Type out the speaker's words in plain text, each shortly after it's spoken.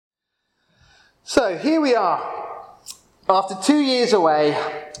So here we are. After 2 years away,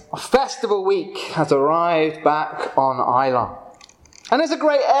 Festival Week has arrived back on Islay. And there's a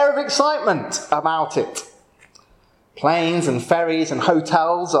great air of excitement about it. Planes and ferries and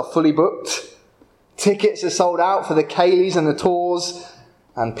hotels are fully booked. Tickets are sold out for the ceilidhs and the tours.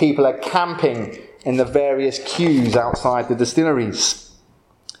 And people are camping in the various queues outside the distilleries.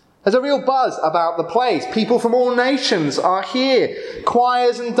 There's a real buzz about the place. People from all nations are here.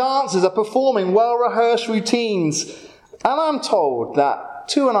 Choirs and dancers are performing well-rehearsed routines. And I'm told that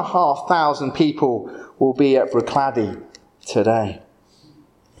 2,500 people will be at Bruichladdich today.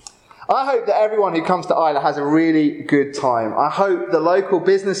 I hope that everyone who comes to Islay has a really good time. I hope the local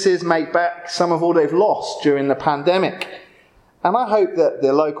businesses make back some of all they've lost during the pandemic. And I hope that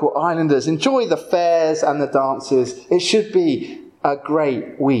the local islanders enjoy the fairs and the dances. It should be a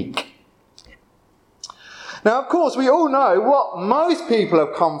great week. Now, of course, we all know what most people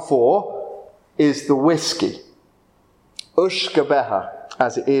have come for is the whiskey. Uisce Beatha,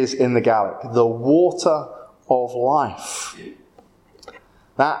 as it is in the Gaelic, the water of life.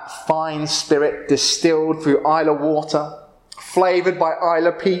 That fine spirit distilled through Islay water, flavoured by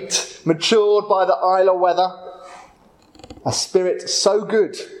Islay peat, matured by the Islay weather. A spirit so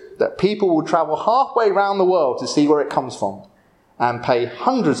good that people will travel halfway around the world to see where it comes from and pay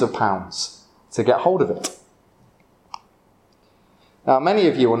hundreds of pounds to get hold of it. Now, many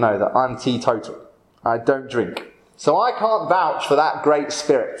of you will know that I'm teetotal. I don't drink. So I can't vouch for that great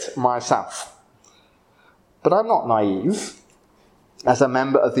spirit myself. But I'm not naive. As a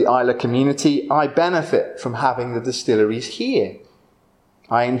member of the Islay community, I benefit from having the distilleries here.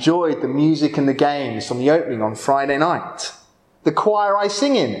 I enjoyed the music and the games from the opening on Friday night. The choir I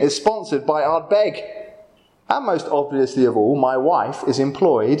sing in is sponsored by Ardbeg. And most obviously of all, my wife is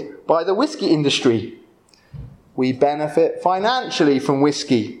employed by the whisky industry. We benefit financially from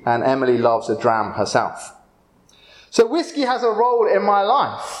whisky, and Emily loves a dram herself. So whisky has a role in my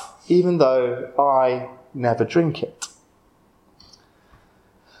life, even though I never drink it.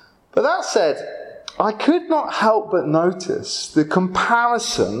 But that said, I could not help but notice the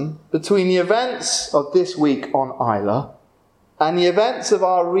comparison between the events of this week on Islay and the events of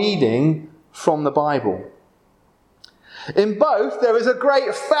our reading from the Bible. In both, there is a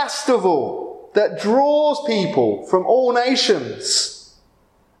great festival that draws people from all nations.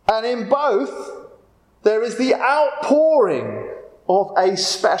 And in both, there is the outpouring of a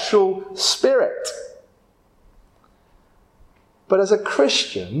special spirit. But as a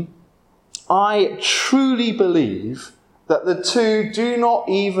Christian, I truly believe that the two do not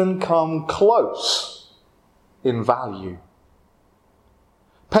even come close in value.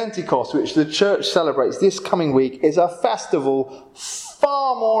 Pentecost, which the church celebrates this coming week, is a festival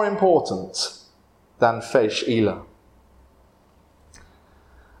far more important than Feis Ila.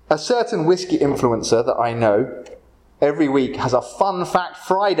 A certain whiskey influencer that I know every week has a Fun Fact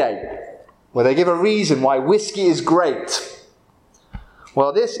Friday, where they give a reason why whiskey is great.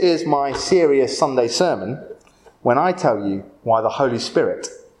 Well, this is my serious Sunday sermon when I tell you why the Holy Spirit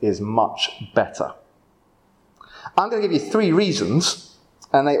is much better. I'm going to give you 3 reasons,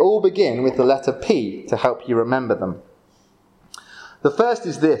 and they all begin with the letter P to help you remember them. The first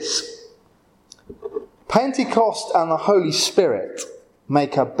is this: Pentecost and the Holy Spirit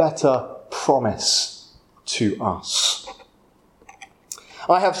make a better promise to us.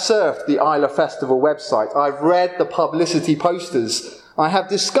 I have surfed the Islay Festival website. I've read the publicity posters. I have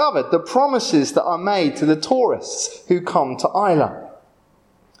discovered the promises that are made to the tourists who come to Islay.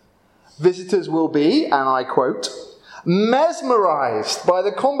 Visitors will be, and I quote, mesmerised by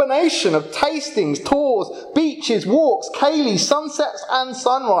the combination of tastings, tours, beaches, walks, ceilidhs, sunsets and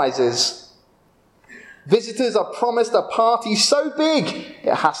sunrises. Visitors are promised a party so big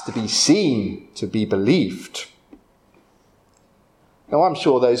it has to be seen to be believed. Now, I'm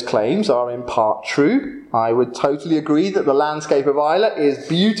sure those claims are in part true. I would totally agree that the landscape of Islay is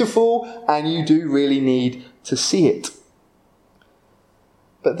beautiful and you do really need to see it.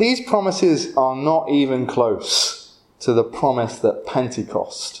 But these promises are not even close to the promise that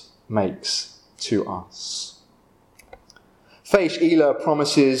Pentecost makes to us. Feis Ila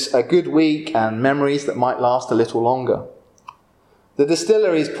promises a good week and memories that might last a little longer. The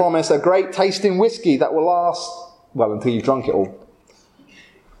distilleries promise a great tasting whiskey that will last, well, until you've drunk it all.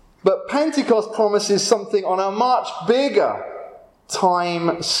 But Pentecost promises something on a much bigger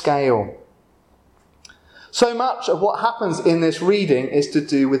time scale. So much of what happens in this reading is to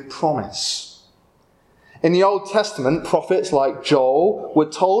do with promise. In the Old Testament, prophets like Joel were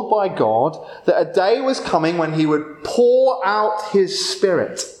told by God that a day was coming when he would pour out his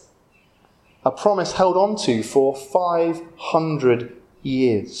Spirit. A promise held on to for 500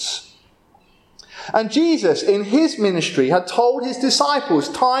 years. And Jesus, in his ministry, had told his disciples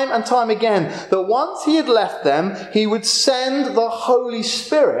time and time again that once he had left them, he would send the Holy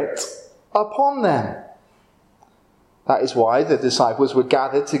Spirit upon them. That is why the disciples were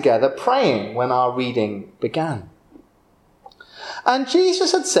gathered together praying when our reading began. And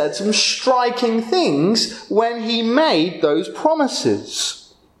Jesus had said some striking things when he made those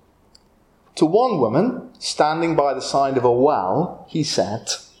promises. To one woman, standing by the side of a well, he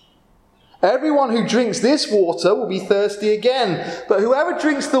said, "Everyone who drinks this water will be thirsty again, but whoever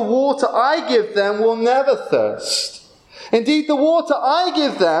drinks the water I give them will never thirst. Indeed, the water I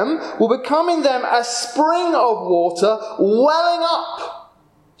give them will become in them a spring of water welling up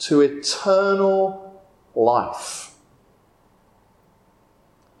to eternal life."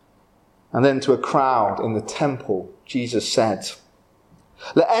 And then to a crowd in the temple, Jesus said,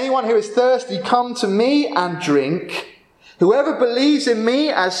 "Let anyone who is thirsty come to me and drink. Whoever believes in me,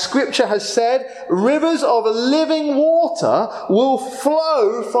 as Scripture has said, rivers of living water will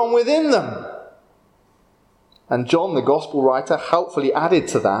flow from within them." And John, the Gospel writer, helpfully added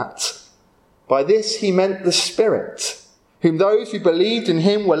to that, "By this he meant the Spirit, whom those who believed in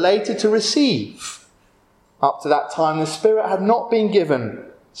him were later to receive. Up to that time the Spirit had not been given,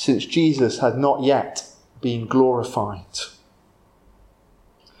 since Jesus had not yet been glorified."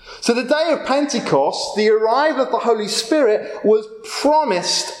 So the day of Pentecost, the arrival of the Holy Spirit, was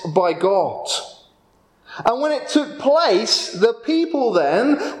promised by God. And when it took place, the people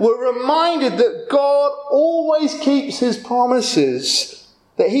then were reminded that God always keeps his promises,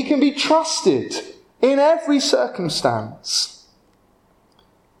 that he can be trusted in every circumstance.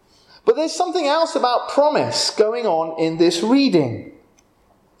 But there's something else about promise going on in this reading.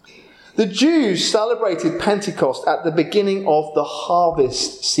 The Jews celebrated Pentecost at the beginning of the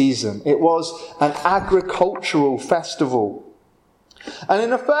harvest season. It was an agricultural festival. And in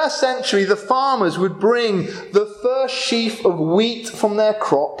the first century, the farmers would bring the first sheaf of wheat from their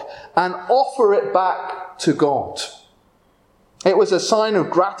crop and offer it back to God. It was a sign of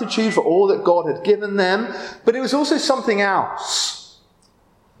gratitude for all that God had given them, but it was also something else.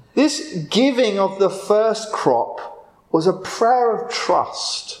 This giving of the first crop was a prayer of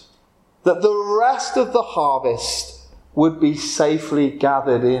trust that the rest of the harvest would be safely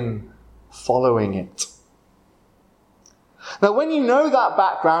gathered in following it. Now, when you know that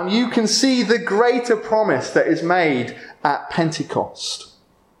background, you can see the greater promise that is made at Pentecost.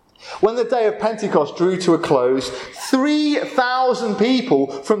 When the day of Pentecost drew to a close, 3,000 people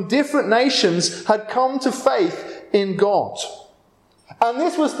from different nations had come to faith in God. And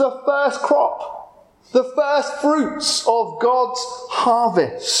this was the first crop, the first fruits of God's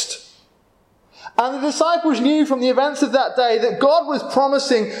harvest. And the disciples knew from the events of that day that God was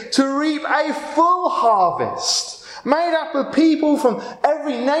promising to reap a full harvest, made up of people from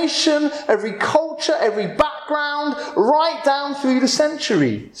every nation, every culture, every background, right down through the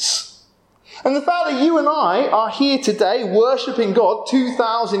centuries. And the fact that you and I are here today worshipping God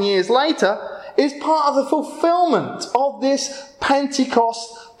 2,000 years later is part of the fulfillment of this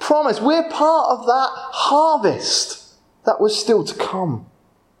Pentecost promise. We're part of that harvest that was still to come.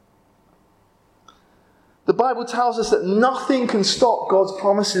 The Bible tells us that nothing can stop God's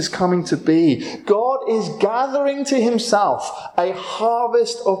promises coming to be. God is gathering to himself a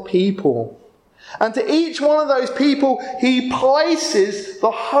harvest of people. And to each one of those people, he places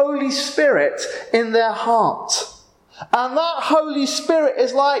the Holy Spirit in their heart. And that Holy Spirit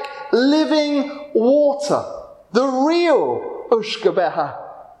is like living water, the real Ushkabeha,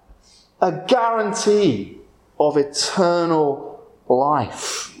 a guarantee of eternal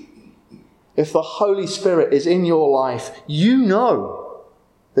life. If the Holy Spirit is in your life, you know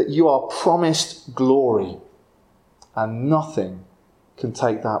that you are promised glory, and nothing can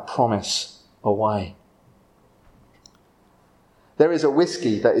take that promise away. There is a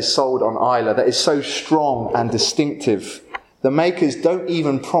whiskey that is sold on Islay that is so strong and distinctive, the makers don't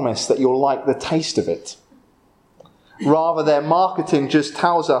even promise that you'll like the taste of it. Rather, their marketing just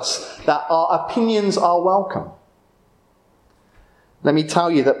tells us that our opinions are welcome. Let me tell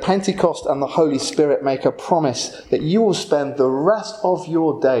you that Pentecost and the Holy Spirit make a promise that you will spend the rest of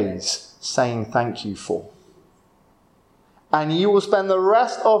your days saying thank you for. And you will spend the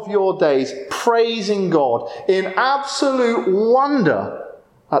rest of your days praising God in absolute wonder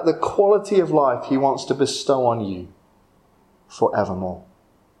at the quality of life he wants to bestow on you forevermore.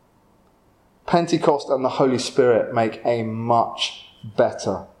 Pentecost and the Holy Spirit make a much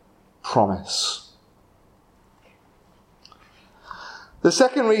better promise. The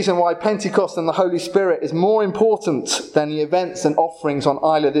second reason why Pentecost and the Holy Spirit is more important than the events and offerings on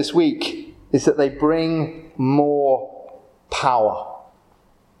Islay this week is that they bring more power.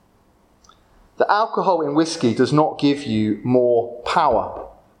 that alcohol in whiskey does not give you more power.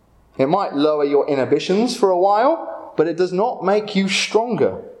 It might lower your inhibitions for a while, but it does not make you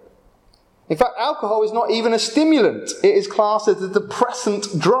stronger. In fact, alcohol is not even a stimulant. It is classed as a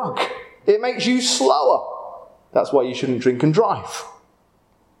depressant drug. It makes you slower. That's why you shouldn't drink and drive.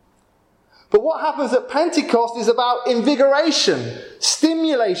 But what happens at Pentecost is about invigoration,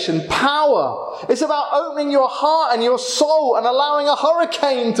 stimulation, power. It's about opening your heart and your soul and allowing a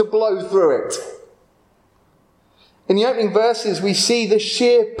hurricane to blow through it. In the opening verses, we see the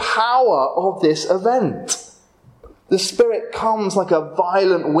sheer power of this event. The Spirit comes like a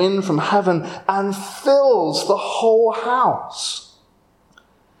violent wind from heaven and fills the whole house.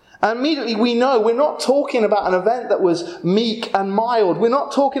 And immediately we know we're not talking about an event that was meek and mild. We're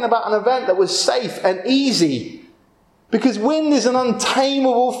not talking about an event that was safe and easy. Because wind is an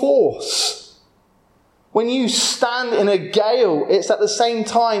untamable force. When you stand in a gale, it's at the same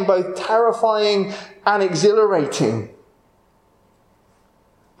time both terrifying and exhilarating.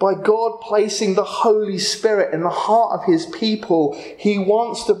 By God placing the Holy Spirit in the heart of His people, He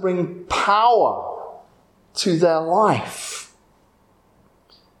wants to bring power to their life.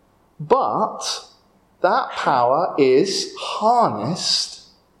 But that power is harnessed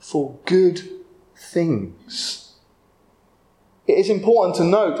for good things. It is important to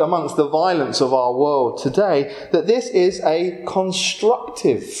note amongst the violence of our world today that this is a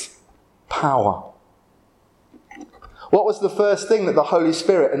constructive power. What was the first thing that the Holy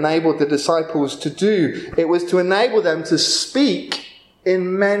Spirit enabled the disciples to do? It was to enable them to speak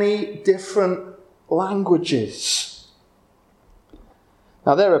in many different languages.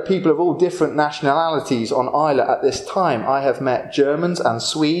 Now, there are people of all different nationalities on Islay at this time. I have met Germans and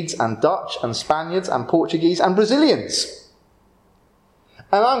Swedes and Dutch and Spaniards and Portuguese and Brazilians.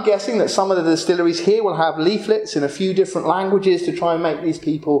 And I'm guessing that some of the distilleries here will have leaflets in a few different languages to try and make these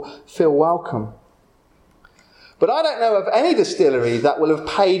people feel welcome. But I don't know of any distillery that will have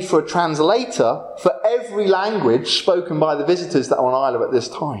paid for a translator for every language spoken by the visitors that are on Islay at this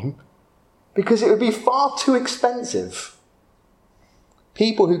time, because it would be far too expensive.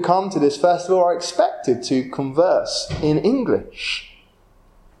 People who come to this festival are expected to converse in English.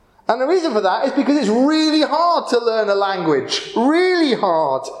 And the reason for that is because it's really hard to learn a language. Really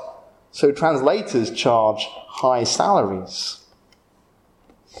hard. So translators charge high salaries.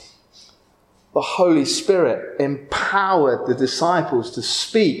 The Holy Spirit empowered the disciples to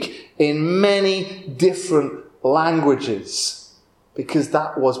speak in many different languages because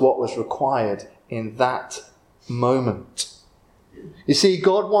that was what was required in that moment. You see,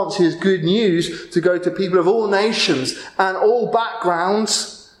 God wants His good news to go to people of all nations and all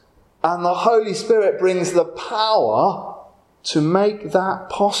backgrounds, and the Holy Spirit brings the power to make that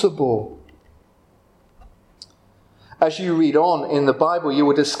possible. As you read on in the Bible, you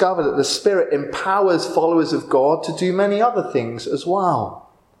will discover that the Spirit empowers followers of God to do many other things as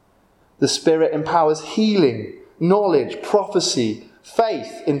well. The Spirit empowers healing, knowledge, prophecy,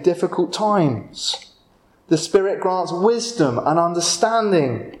 faith in difficult times. The Spirit grants wisdom and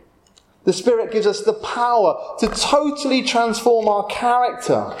understanding. The Spirit gives us the power to totally transform our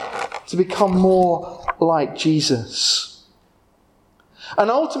character to become more like Jesus. And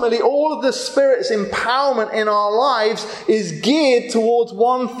ultimately, all of the Spirit's empowerment in our lives is geared towards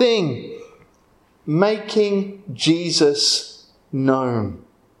one thing: making Jesus known.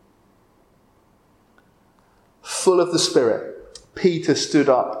 Full of the Spirit, Peter stood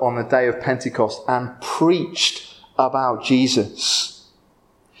up on the day of Pentecost and preached about Jesus.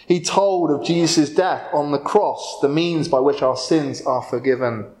 He told of Jesus' death on the cross, the means by which our sins are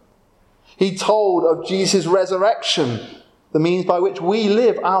forgiven. He told of Jesus' resurrection, the means by which we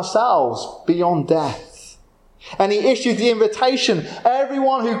live ourselves beyond death. And he issued the invitation: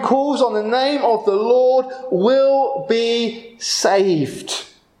 everyone who calls on the name of the Lord will be saved.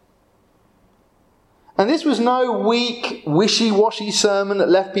 And this was no weak, wishy-washy sermon that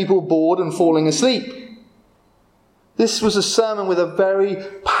left people bored and falling asleep. This was a sermon with a very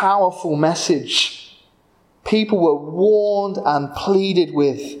powerful message. People were warned and pleaded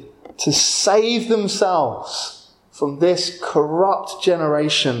with to save themselves from this corrupt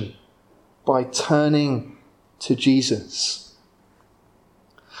generation by turning to Jesus.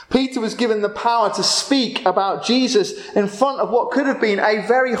 Peter was given the power to speak about Jesus in front of what could have been a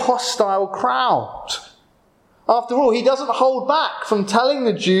very hostile crowd. After all, he doesn't hold back from telling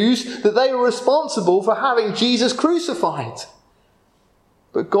the Jews that they were responsible for having Jesus crucified.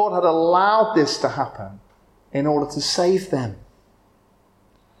 But God had allowed this to happen in order to save them.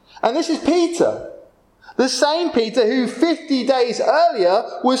 And this is Peter. The same Peter who 50 days earlier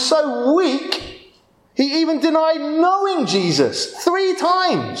was so weak, he even denied knowing Jesus 3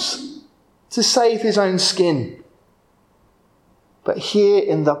 times. to save his own skin. But here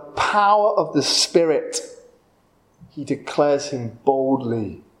in the power of the Spirit, he declares him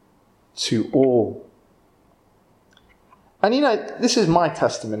boldly to all. And this is my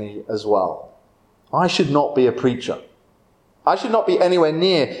testimony as well. I should not be a preacher. I should not be anywhere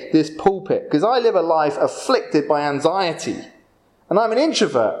near this pulpit because I live a life afflicted by anxiety. And I'm an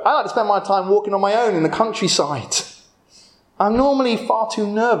introvert. I like to spend my time walking on my own in the countryside. I'm normally far too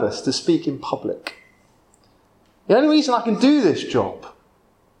nervous to speak in public. The only reason I can do this job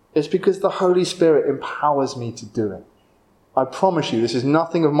is because the Holy Spirit empowers me to do it. I promise you, this is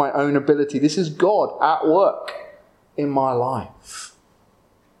nothing of my own ability. This is God at work in my life.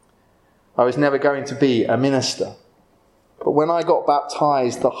 I was never going to be a minister. But when I got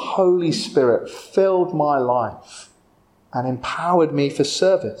baptized, the Holy Spirit filled my life and empowered me for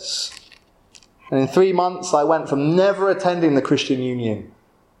service. And in 3 months, I went from never attending the Christian Union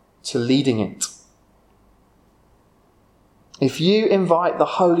to leading it. If you invite the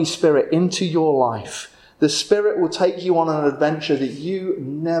Holy Spirit into your life, the Spirit will take you on an adventure that you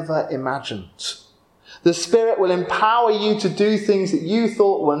never imagined. The Spirit will empower you to do things that you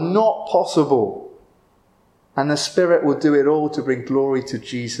thought were not possible. And the Spirit will do it all to bring glory to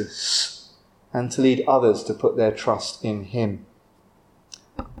Jesus and to lead others to put their trust in him.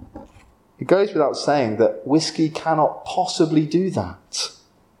 It goes without saying that whiskey cannot possibly do that.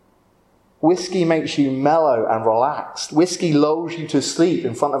 Whiskey makes you mellow and relaxed. Whiskey lulls you to sleep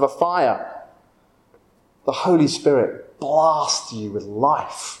in front of a fire. The Holy Spirit blasts you with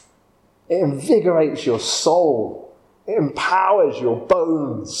life. It invigorates your soul. It empowers your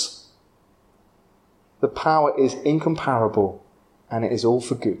bones. The power is incomparable, and it is all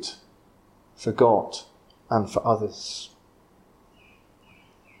for good, for God and for others.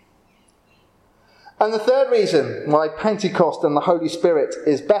 And the third reason why Pentecost and the Holy Spirit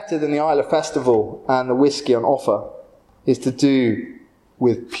is better than the Islay Festival and the whiskey on offer is to do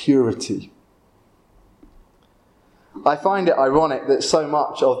with purity. I find it ironic that so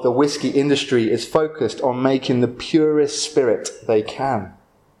much of the whiskey industry is focused on making the purest spirit they can.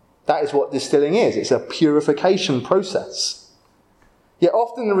 That is what distilling is. It's a purification process. Yet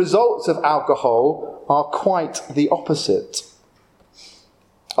often the results of alcohol are quite the opposite.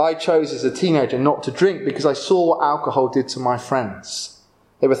 I chose as a teenager not to drink because I saw what alcohol did to my friends.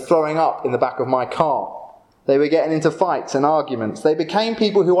 They were throwing up in the back of my car. They were getting into fights and arguments. They became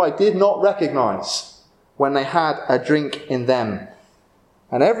people who I did not recognise when they had a drink in them.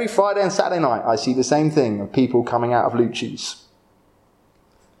 And every Friday and Saturday night I see the same thing of people coming out of Lucci's.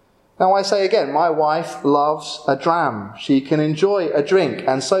 Now I say again, my wife loves a dram. She can enjoy a drink,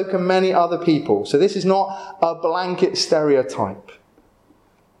 and so can many other people. So this is not a blanket stereotype.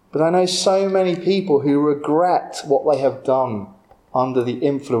 But I know so many people who regret what they have done under the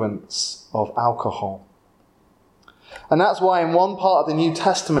influence of alcohol. And that's why in one part of the New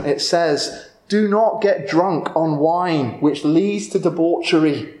Testament it says, do not get drunk on wine, which leads to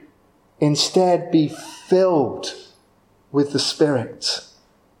debauchery. Instead, be filled with the Spirit.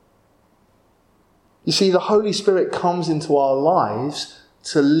 You see, the Holy Spirit comes into our lives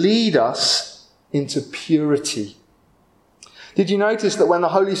to lead us into purity. Did you notice that when the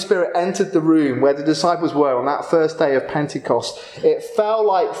Holy Spirit entered the room where the disciples were on that first day of Pentecost, it fell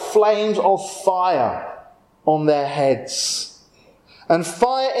like flames of fire on their heads? And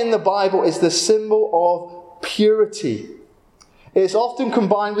fire in the Bible is the symbol of purity. It's often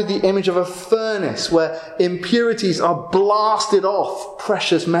combined with the image of a furnace where impurities are blasted off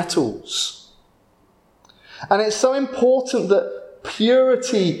precious metals. And it's so important that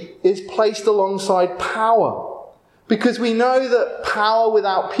purity is placed alongside power. Because we know that power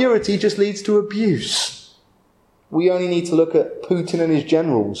without purity just leads to abuse. We only need to look at Putin and his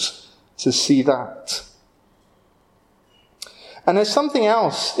generals to see that. And there's something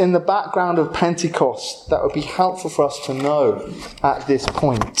else in the background of Pentecost that would be helpful for us to know at this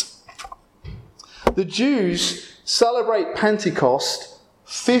point. The Jews celebrate Pentecost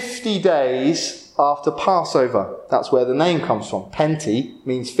 50 days after Passover. That's where the name comes from. Penti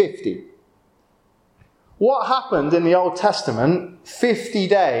means 50. What happened in the Old Testament 50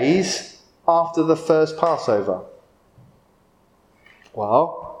 days after the first Passover?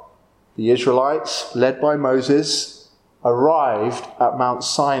 Well, the Israelites, led by Moses, arrived at Mount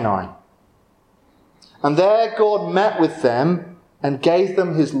Sinai. And there God met with them and gave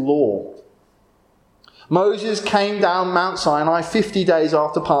them his law. Moses came down Mount Sinai 50 days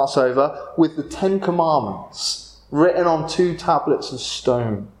after Passover with the 10 Commandments written on 2 tablets of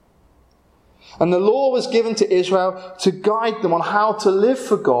stone. And the law was given to Israel to guide them on how to live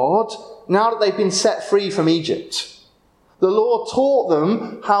for God now that they've been set free from Egypt. The Lord taught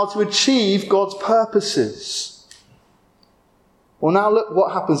them how to achieve God's purposes. Well, now look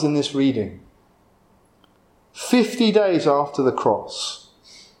what happens in this reading. 50 days after the cross.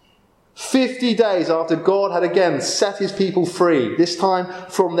 50 days after God had again set his people free, this time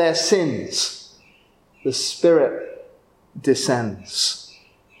from their sins, the Spirit descends.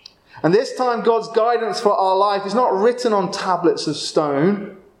 And this time God's guidance for our life is not written on tablets of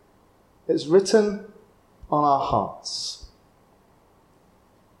stone, it's written on our hearts.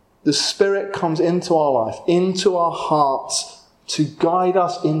 The Spirit comes into our life, into our hearts, to guide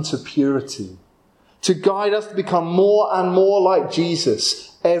us into purity, to guide us to become more and more like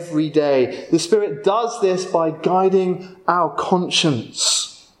Jesus every day. The Spirit does this by guiding our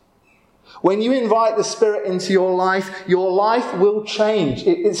conscience. When you invite the Spirit into your life will change.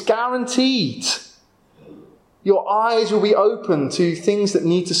 It's guaranteed. Your eyes will be open to things that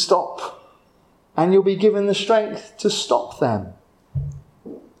need to stop, and you'll be given the strength to stop them.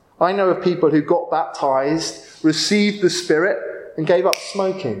 I know of people who got baptized, received the Spirit, and gave up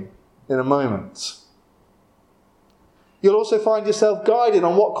smoking in a moment. You'll also find yourself guided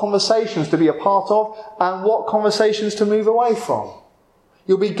on what conversations to be a part of and what conversations to move away from.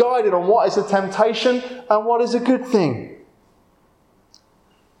 You'll be guided on what is a temptation and what is a good thing.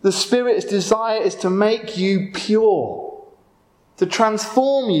 The Spirit's desire is to make you pure, to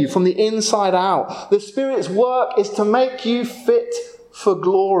transform you from the inside out. The Spirit's work is to make you fit for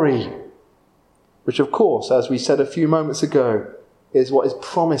glory, which of course, as we said a few moments ago, is what is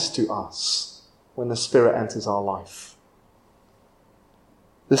promised to us when the Spirit enters our life.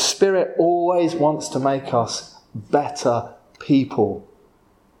 The Spirit always wants to make us better people.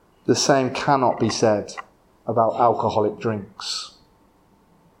 The same cannot be said about alcoholic drinks.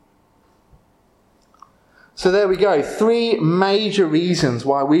 So there we go. 3 major reasons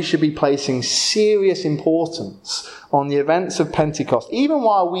why we should be placing serious importance on the events of Pentecost, even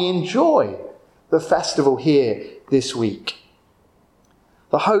while we enjoy the festival here this week.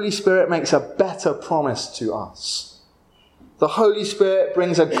 The Holy Spirit makes a better promise to us. The Holy Spirit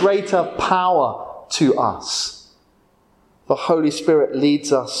brings a greater power to us. The Holy Spirit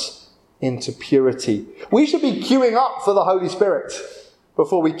leads us into purity. We should be queuing up for the Holy Spirit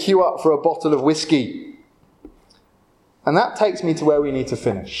before we queue up for a bottle of whiskey. And that takes me to where we need to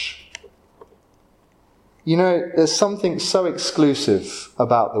finish. You know, there's something so exclusive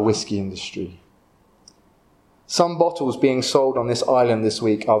about the whiskey industry. Some bottles being sold on this island this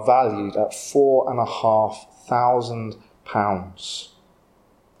week are valued at £4,500.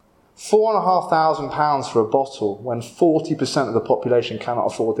 £4,500 for a bottle when 40% of the population cannot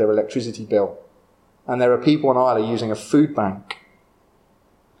afford their electricity bill. And there are people on Ireland using a food bank.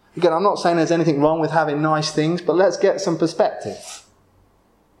 Again, I'm not saying there's anything wrong with having nice things, but let's get some perspective.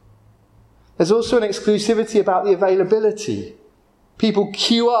 There's also an exclusivity about the availability. People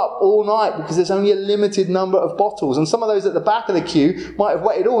queue up all night because there's only a limited number of bottles. And some of those at the back of the queue might have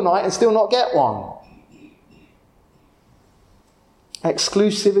waited all night and still not get one.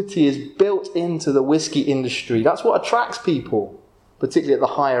 Exclusivity is built into the whiskey industry. That's what attracts people, particularly at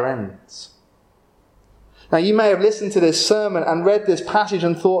the higher ends. Now, you may have listened to this sermon and read this passage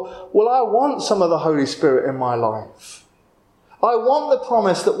and thought, well, I want some of the Holy Spirit in my life. I want the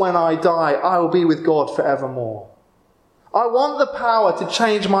promise that when I die, I will be with God forevermore. I want the power to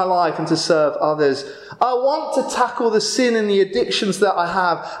change my life and to serve others. I want to tackle the sin and the addictions that I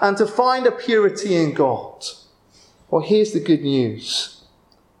have and to find a purity in God. Well, here's the good news.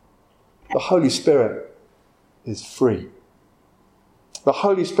 The Holy Spirit is free. The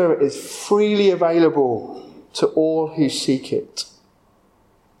Holy Spirit is freely available to all who seek it.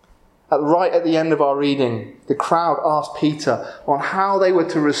 Right at the end of our reading, the crowd asked Peter on how they were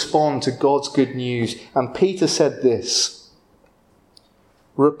to respond to God's good news. And Peter said this: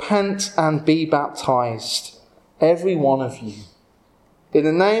 "Repent and be baptized, every one of you, in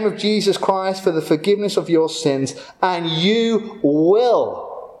the name of Jesus Christ for the forgiveness of your sins, and you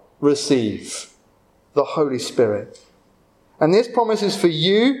will receive the Holy Spirit. And this promise is for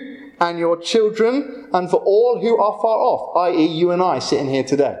you and your children and for all who are far off," i.e. you and I sitting here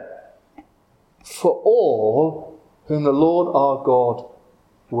today. "For all whom the Lord our God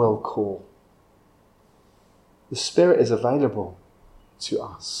will call." The Spirit is available to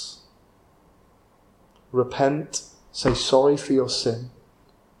us. Repent, say sorry for your sin.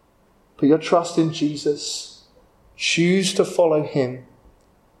 Put your trust in Jesus. Choose to follow him.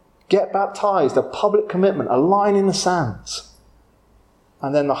 Get baptized, a public commitment, a line in the sand.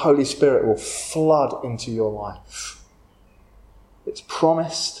 And then the Holy Spirit will flood into your life. It's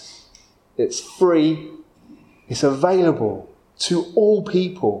promised. It's free. It's available to all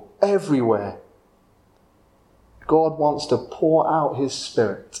people, everywhere. God wants to pour out his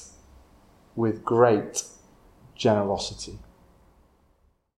Spirit with great generosity.